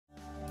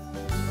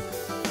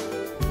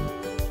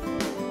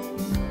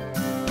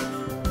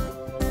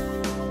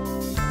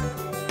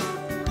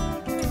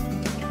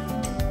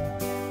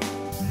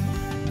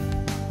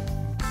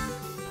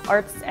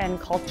arts and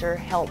culture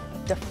help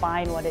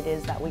define what it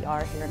is that we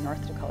are here in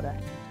North Dakota.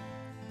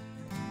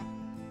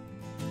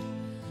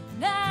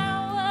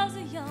 Now as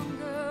a young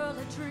girl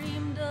I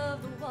dreamed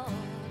of the water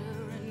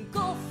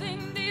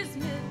engulfing these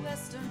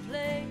Midwestern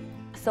plains.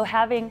 So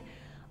having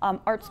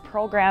arts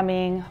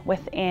programming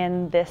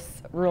within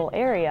this rural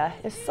area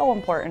is so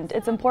important.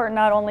 It's important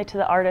not only to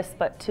the artists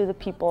but to the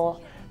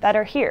people that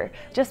are here.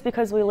 Just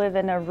because we live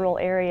in a rural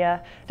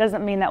area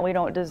doesn't mean that we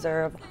don't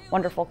deserve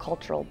wonderful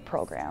cultural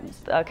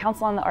programs. The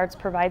Council on the Arts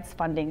provides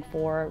funding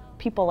for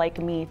people like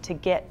me to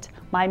get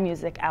my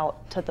music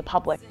out to the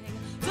public.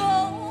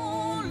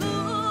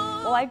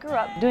 Well, I grew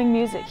up doing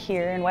music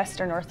here in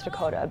western North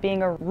Dakota.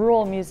 Being a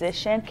rural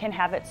musician can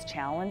have its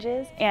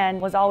challenges,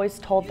 and was always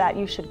told that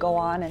you should go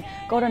on and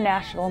go to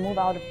Nashville, move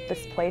out of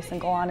this place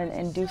and go on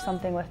and do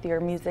something with your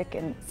music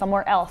and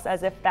somewhere else,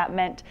 as if that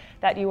meant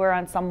that you were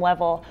on some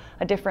level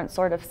a different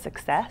sort of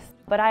success.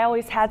 But I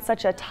always had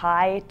such a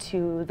tie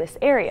to this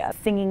area,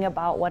 singing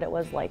about what it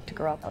was like to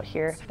grow up out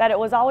here, that it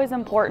was always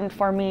important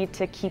for me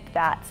to keep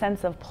that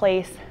sense of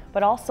place,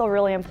 but also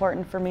really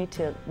important for me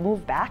to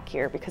move back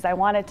here because I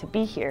wanted to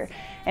be here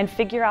and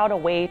figure out a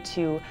way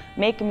to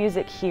make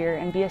music here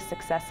and be a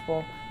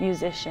successful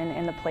musician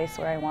in the place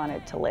where I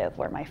wanted to live,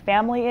 where my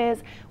family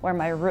is, where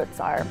my roots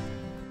are.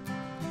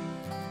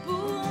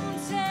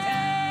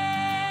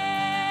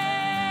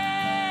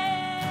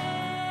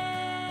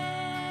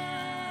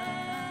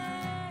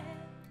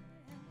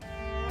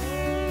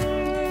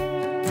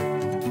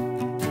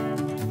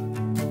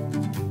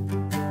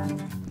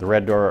 The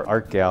Red Door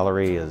Art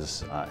Gallery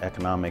is an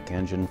economic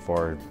engine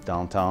for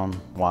downtown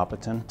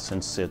Wahpeton.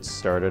 Since it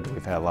started,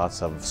 we've had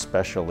lots of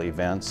special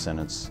events and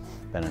it's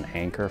been an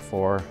anchor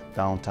for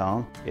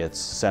downtown. It's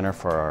center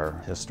for our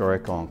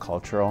historical and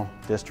cultural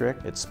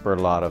district. It's spurred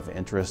a lot of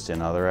interest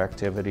in other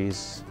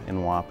activities in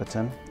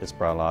Wahpeton. It's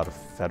brought a lot of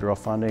federal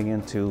funding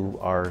into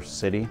our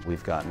city.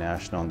 We've got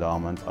National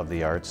Endowment of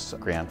the Arts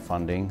grant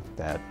funding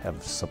that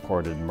have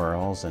supported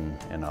murals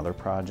and other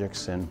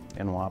projects in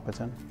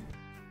Wahpeton.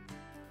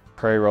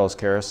 Prairie Rose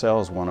Carousel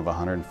is one of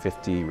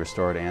 150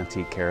 restored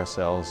antique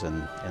carousels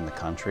in the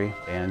country.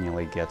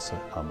 Annually gets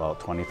about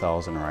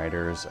 20,000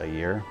 riders a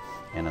year,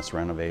 and its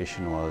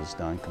renovation was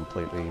done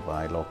completely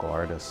by local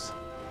artists.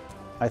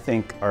 I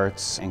think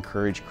arts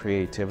encourage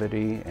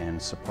creativity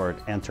and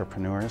support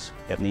entrepreneurs.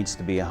 It needs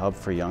to be a hub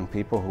for young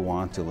people who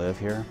want to live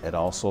here. It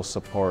also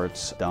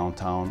supports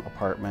downtown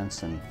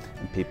apartments and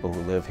people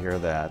who live here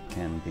that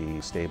can be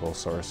stable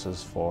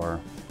sources for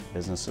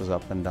businesses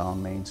up and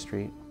down Main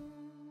Street.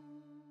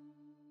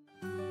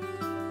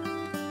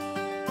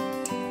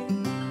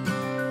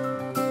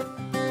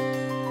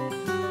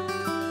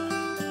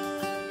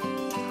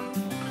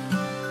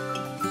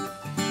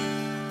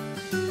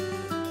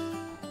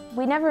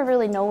 We never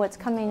really know what's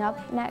coming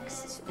up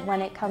next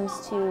when it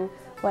comes to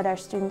what our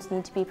students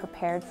need to be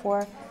prepared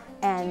for,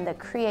 and the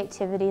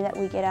creativity that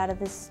we get out of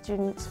the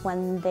students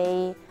when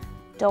they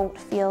don't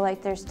feel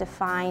like there's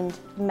defined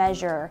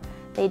measure.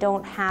 They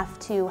don't have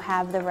to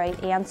have the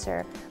right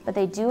answer, but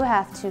they do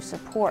have to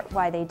support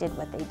why they did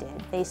what they did.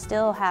 They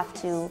still have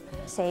to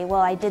say,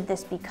 well, I did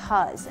this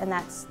because, and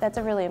that's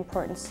a really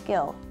important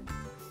skill.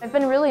 I've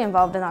been really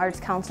involved in the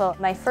Arts Council.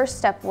 My first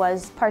step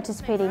was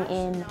participating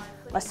in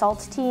a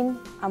SALT team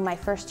on my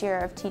first year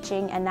of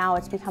teaching, and now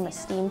it's become a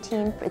STEAM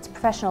team. It's a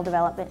professional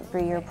development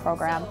 3-year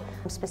program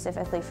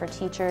specifically for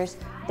teachers.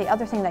 The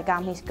other thing that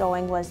got me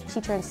going was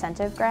teacher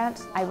incentive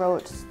grants. I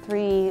wrote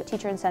 3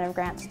 teacher incentive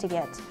grants to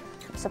get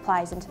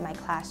supplies into my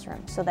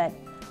classroom so that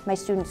my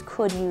students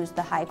could use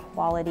the high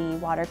quality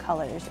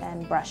watercolors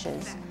and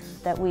brushes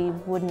that we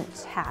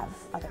wouldn't have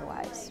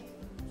otherwise.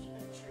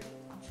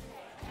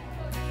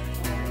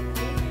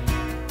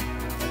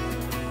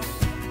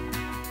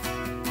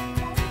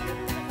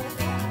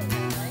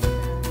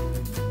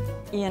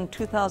 In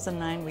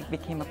 2009, we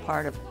became a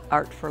part of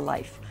Art for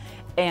Life,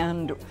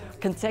 and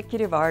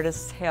consecutive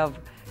artists have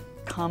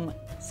come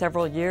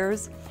several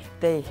years.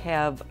 They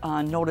have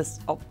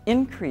noticed an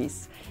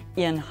increase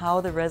in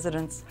how the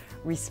residents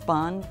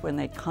respond when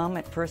they come.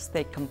 At first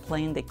they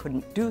complained they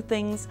couldn't do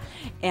things,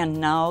 and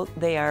now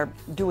they are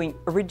doing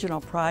original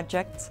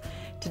projects.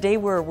 Today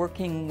we're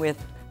working with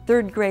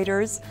 3rd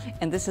graders,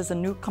 and this is a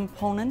new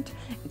component.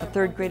 The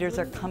 3rd graders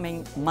are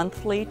coming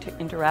monthly to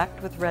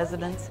interact with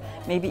residents,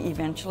 maybe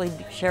eventually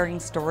sharing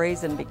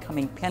stories and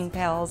becoming pen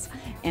pals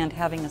and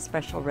having a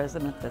special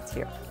resident that's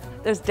here.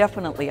 There's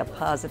definitely a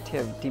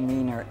positive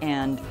demeanor,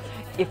 and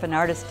if an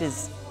artist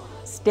is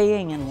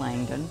staying in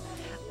Langdon,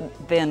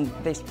 then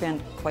they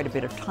spend quite a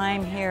bit of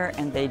time here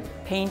and they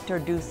paint or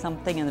do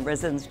something, and the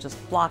residents just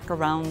flock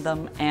around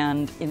them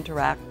and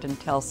interact and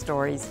tell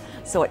stories.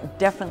 So it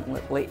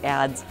definitely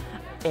adds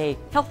a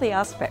healthy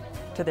aspect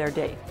to their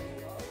day.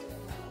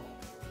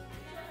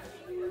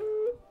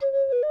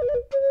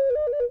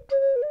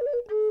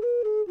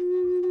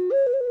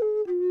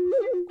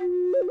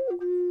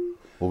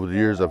 Over the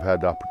years, I've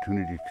had the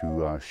opportunity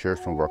to share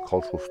some of our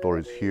cultural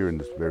stories here in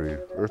this very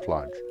Earth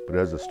Lodge. But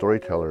as a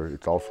storyteller,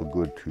 it's also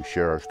good to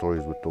share our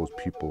stories with those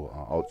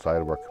people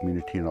outside of our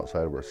community and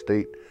outside of our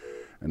state.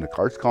 And the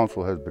Arts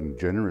Council has been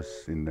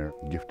generous in their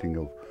gifting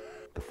of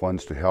the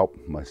funds to help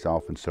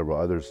myself and several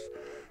others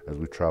as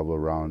we travel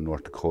around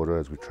North Dakota,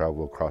 as we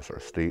travel across our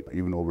state,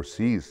 even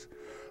overseas.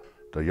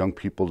 The young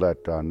people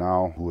that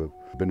now who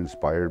have been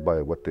inspired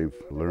by what they've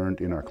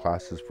learned in our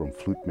classes from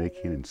flute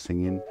making and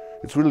singing,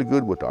 it's really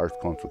good what the Arts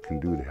Council can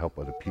do to help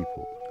other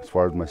people. As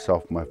far as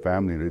myself and my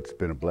family, it's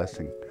been a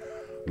blessing.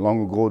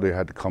 Long ago, they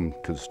had to come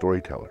to the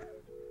storyteller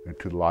and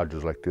to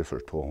lodges like this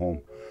or to a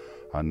home.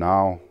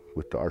 Now,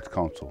 with the Arts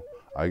Council,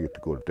 I get to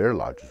go to their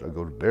lodges, I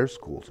go to their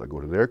schools, I go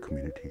to their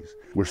communities.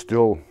 We're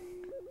still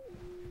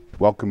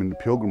welcoming the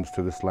pilgrims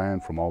to this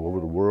land from all over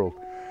the world,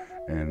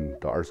 and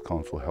the Arts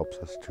Council helps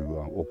us to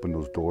open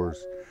those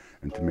doors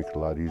and to make it a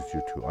lot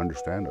easier to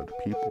understand other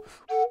people.